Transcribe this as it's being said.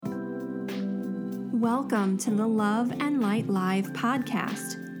Welcome to the Love and Light Live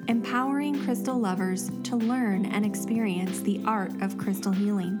podcast, empowering crystal lovers to learn and experience the art of crystal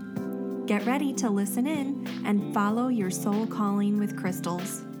healing. Get ready to listen in and follow your soul calling with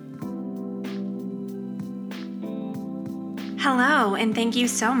crystals. Hello, and thank you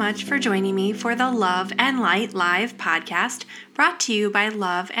so much for joining me for the Love and Light Live podcast brought to you by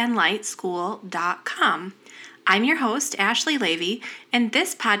loveandlightschool.com. I'm your host, Ashley Levy, and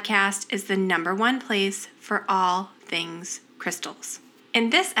this podcast is the #1 place for all things crystals. In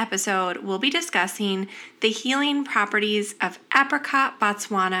this episode, we'll be discussing the healing properties of apricot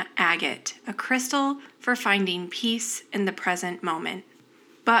Botswana agate, a crystal for finding peace in the present moment.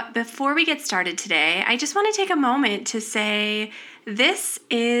 But before we get started today, I just want to take a moment to say this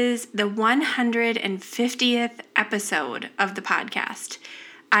is the 150th episode of the podcast.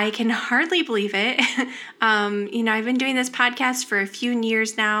 I can hardly believe it. I've been doing this podcast for a few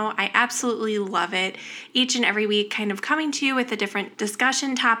years now. I absolutely love it. Each and every week, kind of coming to you with a different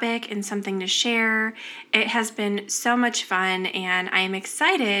discussion topic and something to share. It has been so much fun, and I am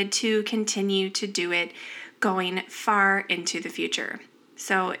excited to continue to do it going far into the future.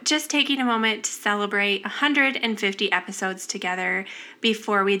 So just taking a moment to celebrate 150 episodes together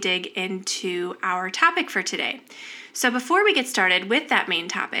before we dig into our topic for today. So before we get started with that main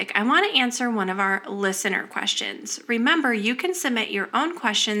topic, I want to answer one of our listener questions. Remember, you can submit your own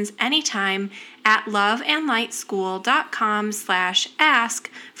questions anytime at loveandlightschool.com/ask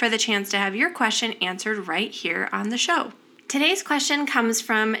for the chance to have your question answered right here on the show. Today's question comes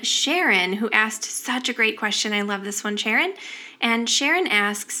from Sharon, who asked such a great question. I love this one, Sharon. And Sharon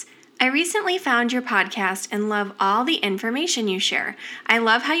asks, I recently found your podcast and love all the information you share. I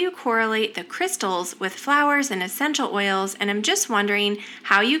love how you correlate the crystals with flowers and essential oils, and I'm just wondering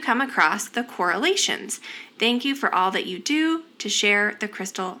how you come across the correlations. Thank you for all that you do to share the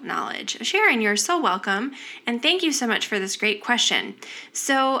crystal knowledge. Sharon, you're so welcome, and thank you so much for this great question.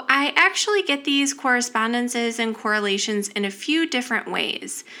 So I actually get these correspondences and correlations in a few different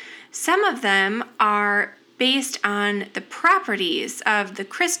ways. Some of them are based on the properties of the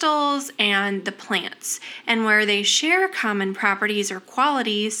crystals and the plants. And where they share common properties or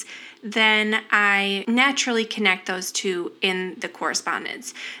qualities, then I naturally connect those two in the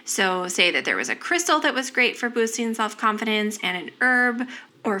correspondence. So say that there was a crystal that was great for boosting self-confidence and an herb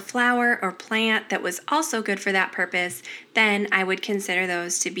or flower or plant that was also good for that purpose, then I would consider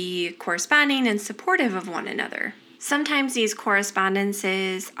those to be corresponding and supportive of one another. Sometimes these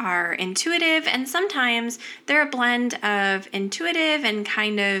correspondences are intuitive, and sometimes they're a blend of intuitive and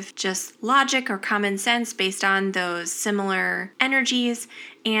kind of just logic or common sense based on those similar energies.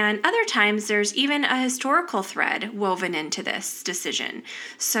 And other times there's even a historical thread woven into this decision.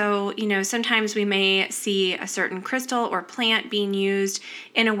 So, sometimes we may see a certain crystal or plant being used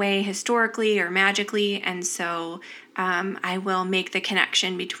in a way historically or magically, and so I will make the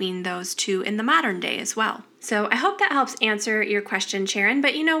connection between those two in the modern day as well. So I hope that helps answer your question, Sharon.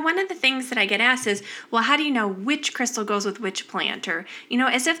 But one of the things that I get asked is, well, how do you know which crystal goes with which plant? Or,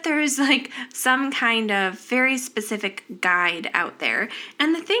 as if there's like some kind of very specific guide out there.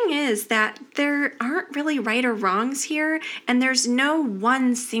 And the thing is that there aren't really right or wrongs here, and there's no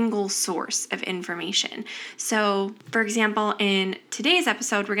one single source of information. So, for example, in today's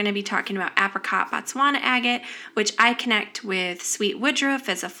episode, we're going to be talking about apricot Botswana agate, which I connect with sweet woodruff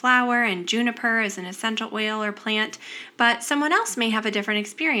as a flower and juniper as an essential oil or plant, but someone else may have a different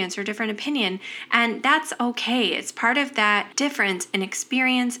experience or different opinion, and that's okay. It's part of that difference in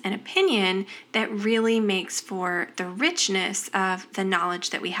experience and opinion that really makes for the richness of the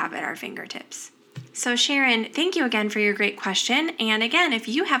knowledge that we have at our fingertips. So Sharon, thank you again for your great question. And again, if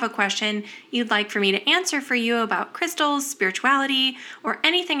you have a question you'd like for me to answer for you about crystals, spirituality, or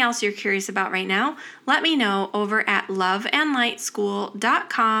anything else you're curious about right now, let me know over at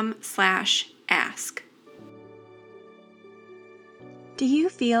loveandlightschool.com/ask. Do you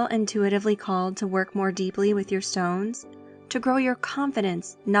feel intuitively called to work more deeply with your stones? To grow your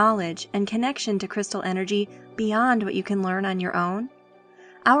confidence, knowledge, and connection to crystal energy beyond what you can learn on your own?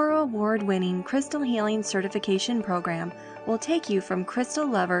 Our award-winning Crystal Healing Certification Program will take you from crystal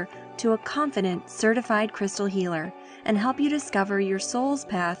lover to a confident, certified crystal healer and help you discover your soul's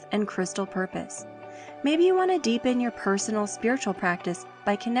path and crystal purpose. Maybe you want to deepen your personal spiritual practice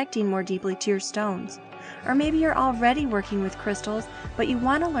by connecting more deeply to your stones. Or maybe you're already working with crystals, but you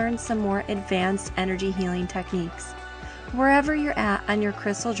want to learn some more advanced energy healing techniques. Wherever you're at on your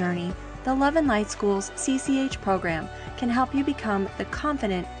crystal journey, the Love and Light School's CCH program can help you become the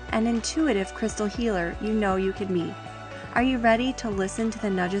confident and intuitive crystal healer you know you can be. Are you ready to listen to the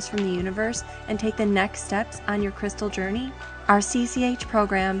nudges from the universe and take the next steps on your crystal journey? Our CCH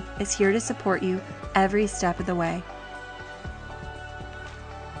program is here to support you every step of the way.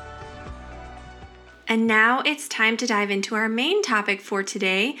 And now it's time to dive into our main topic for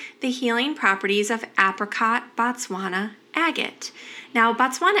today, the healing properties of apricot Botswana agate. Now,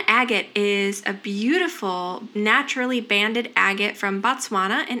 Botswana agate is a beautiful, naturally banded agate from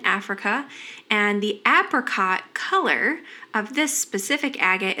Botswana in Africa, and the apricot color of this specific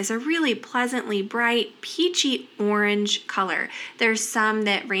agate is a really pleasantly bright, peachy orange color. There's some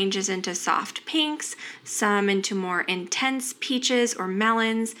that ranges into soft pinks, some into more intense peaches or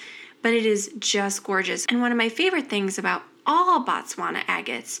melons, but it is just gorgeous. And one of my favorite things about all Botswana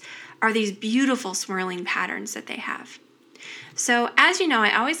agates are these beautiful swirling patterns that they have. So as you know,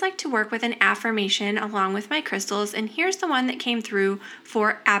 I always like to work with an affirmation along with my crystals, and here's the one that came through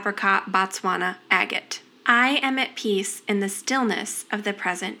for apricot Botswana agate. I am at peace in the stillness of the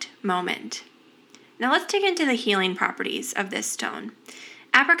present moment. Now let's dig into the healing properties of this stone.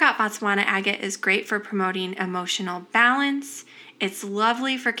 Apricot Botswana agate is great for promoting emotional balance. It's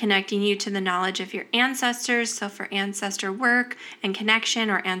lovely for connecting you to the knowledge of your ancestors, so for ancestor work and connection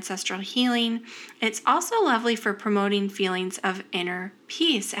or ancestral healing. It's also lovely for promoting feelings of inner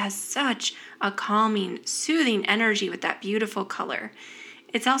peace. It has such a calming, soothing energy with that beautiful color.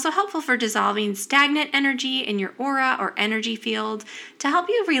 It's also helpful for dissolving stagnant energy in your aura or energy field to help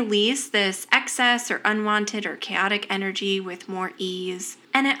you release this excess or unwanted or chaotic energy with more ease.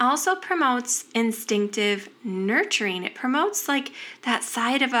 And it also promotes instinctive nurturing. It promotes like that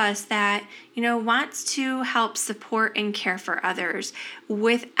side of us that, wants to help support and care for others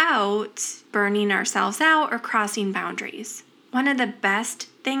without burning ourselves out or crossing boundaries. One of the best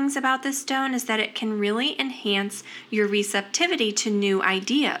things about this stone is that it can really enhance your receptivity to new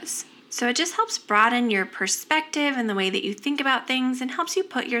ideas. So it just helps broaden your perspective and the way that you think about things and helps you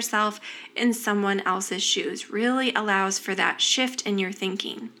put yourself in someone else's shoes. Really allows for that shift in your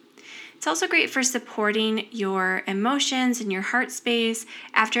thinking. It's also great for supporting your emotions and your heart space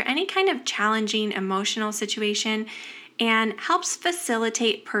after any kind of challenging emotional situation and helps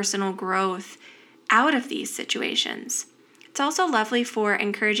facilitate personal growth out of these situations. It's also lovely for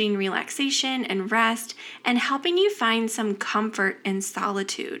encouraging relaxation and rest and helping you find some comfort in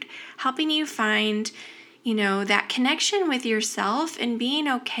solitude, helping you find, that connection with yourself and being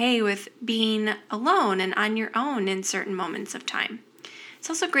okay with being alone and on your own in certain moments of time. It's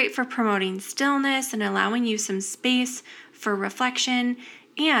also great for promoting stillness and allowing you some space for reflection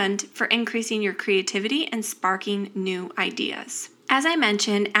and for increasing your creativity and sparking new ideas. As I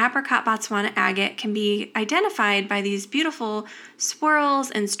mentioned, apricot Botswana agate can be identified by these beautiful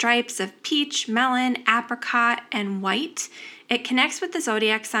swirls and stripes of peach, melon, apricot, and white. It connects with the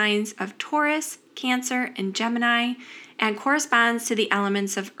zodiac signs of Taurus, Cancer, and Gemini, and corresponds to the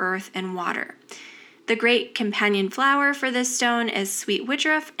elements of earth and water. The great companion flower for this stone is sweet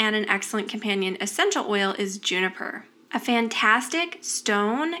woodruff, and an excellent companion essential oil is juniper. A fantastic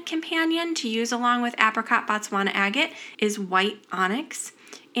stone companion to use along with apricot Botswana agate is white onyx.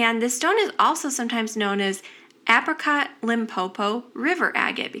 And this stone is also sometimes known as apricot Limpopo river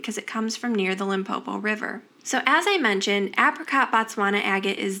agate because it comes from near the Limpopo River. So as I mentioned, apricot Botswana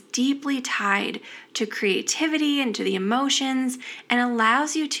agate is deeply tied to creativity and to the emotions and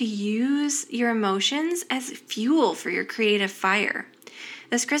allows you to use your emotions as fuel for your creative fire.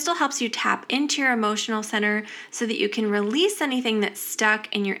 This crystal helps you tap into your emotional center so that you can release anything that's stuck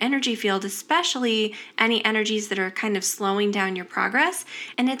in your energy field, especially any energies that are kind of slowing down your progress.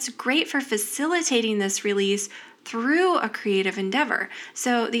 And it's great for facilitating this release through a creative endeavor.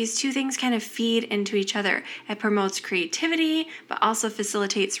 So these two things kind of feed into each other. It promotes creativity, but also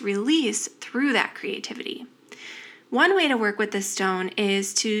facilitates release through that creativity. One way to work with this stone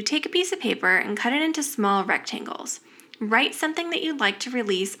is to take a piece of paper and cut it into small rectangles. Write something that you'd like to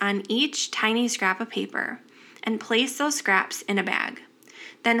release on each tiny scrap of paper and place those scraps in a bag.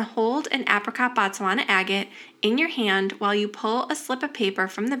 Then hold an apricot Botswana agate in your hand while you pull a slip of paper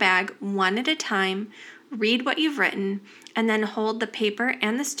from the bag one at a time, read what you've written, and then hold the paper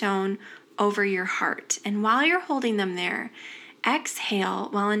and the stone over your heart. And while you're holding them there, exhale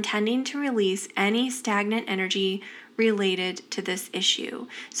while intending to release any stagnant energy related to this issue.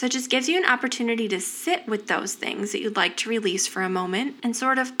 So it just gives you an opportunity to sit with those things that you'd like to release for a moment and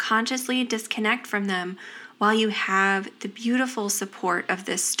sort of consciously disconnect from them while you have the beautiful support of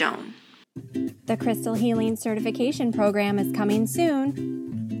this stone. The Crystal Healing Certification Program is coming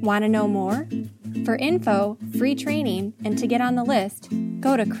soon. Want to know more? For info, free training, and to get on the list,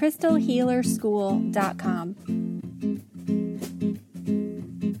 go to crystalhealerschool.com.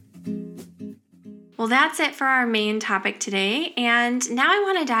 Well, that's it for our main topic today, and now I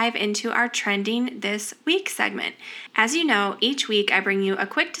want to dive into our Trending This Week segment. As you know, each week I bring you a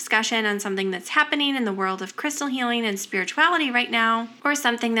quick discussion on something that's happening in the world of crystal healing and spirituality right now, or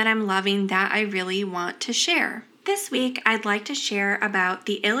something that I'm loving that I really want to share. This week, I'd like to share about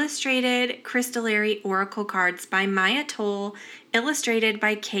the illustrated Crystallary Oracle cards by Maya Toll, illustrated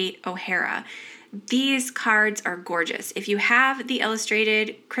by Kate O'Hara. These cards are gorgeous. If you have the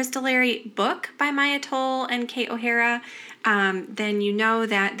illustrated Crystallary book by Maya Toll and Kate O'Hara, then you know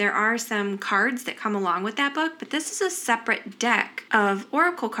that there are some cards that come along with that book, but this is a separate deck of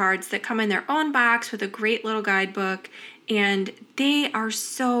oracle cards that come in their own box with a great little guidebook, and they are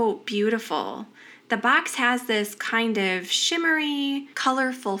so beautiful. The box has this kind of shimmery,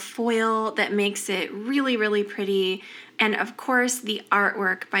 colorful foil that makes it really, really pretty. And of course, the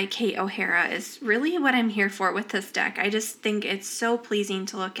artwork by Kate O'Hara is really what I'm here for with this deck. I just think it's so pleasing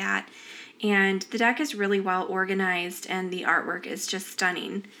to look at. And the deck is really well organized and the artwork is just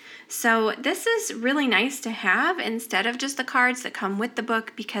stunning. So this is really nice to have instead of just the cards that come with the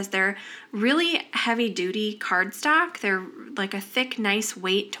book because they're really heavy duty cardstock. They're like a thick, nice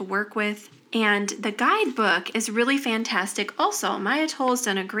weight to work with. And the guidebook is really fantastic also. Maya Toll's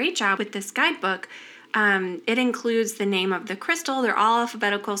done a great job with this guidebook. It includes the name of the crystal. They're all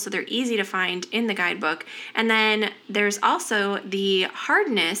alphabetical, so they're easy to find in the guidebook. And then there's also the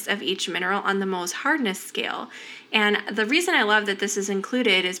hardness of each mineral on the Mohs hardness scale. And the reason I love that this is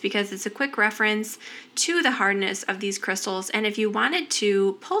included is because it's a quick reference to the hardness of these crystals. And if you wanted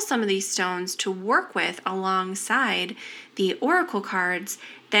to pull some of these stones to work with alongside the oracle cards,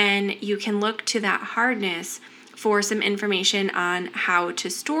 then you can look to that hardness for some information on how to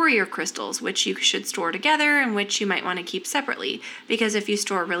store your crystals, which you should store together and which you might want to keep separately. Because if you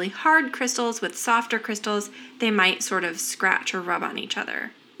store really hard crystals with softer crystals, they might sort of scratch or rub on each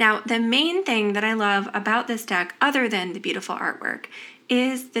other. Now, the main thing that I love about this deck, other than the beautiful artwork,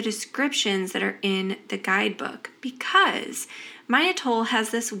 is the descriptions that are in the guidebook, because Maya Toll has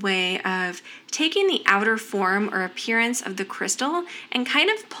this way of taking the outer form or appearance of the crystal and kind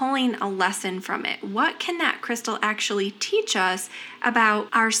of pulling a lesson from it. What can that crystal actually teach us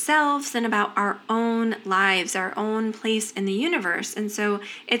about ourselves and about our own lives, our own place in the universe? And so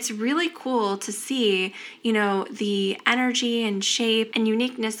it's really cool to see, the energy and shape and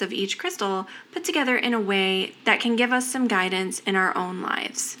uniqueness of each crystal put together in a way that can give us some guidance in our own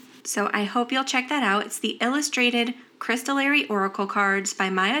lives. So I hope you'll check that out. It's the illustrated Crystallary Oracle cards by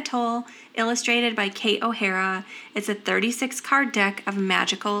Maya Toll, illustrated by Kate O'Hara. It's a 36-card deck of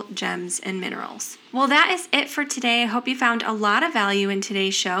magical gems and minerals. Well, that is it for today. I hope you found a lot of value in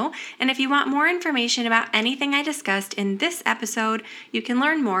today's show. And if you want more information about anything I discussed in this episode, you can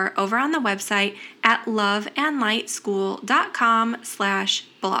learn more over on the website at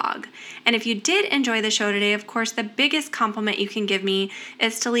loveandlightschool.com/blog. And if you did enjoy the show today, of course, the biggest compliment you can give me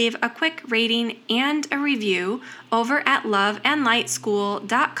is to leave a quick rating and a review over at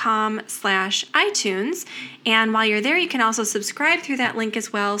loveandlightschool.com/iTunes. And while you're there, you can also subscribe through that link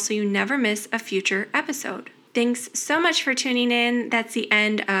as well so you never miss a future episode. Thanks so much for tuning in. That's the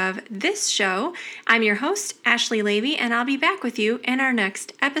end of this show. I'm your host, Ashley Levy, and I'll be back with you in our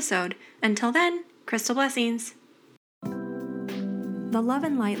next episode. Until then, crystal blessings. The Love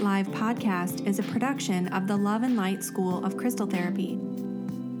and Light Live podcast is a production of the Love and Light School of Crystal Therapy.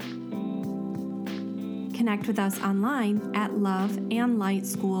 Connect with us online at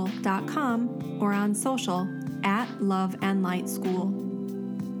loveandlightschool.com or on social at loveandlightschool.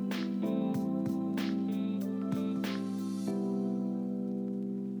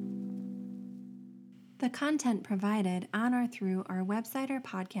 The content provided on or through our website or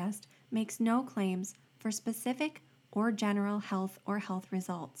podcast makes no claims for specific or general health or health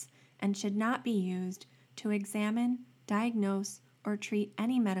results and should not be used to examine, diagnose, or treat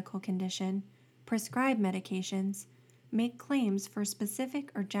any medical condition, prescribe medications, make claims for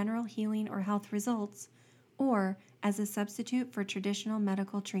specific or general healing or health results, or as a substitute for traditional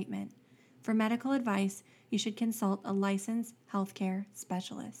medical treatment. For medical advice, you should consult a licensed healthcare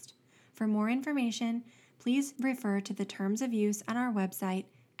specialist. For more information, please refer to the terms of use on our website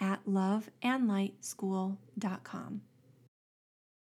at loveandlightschool.com.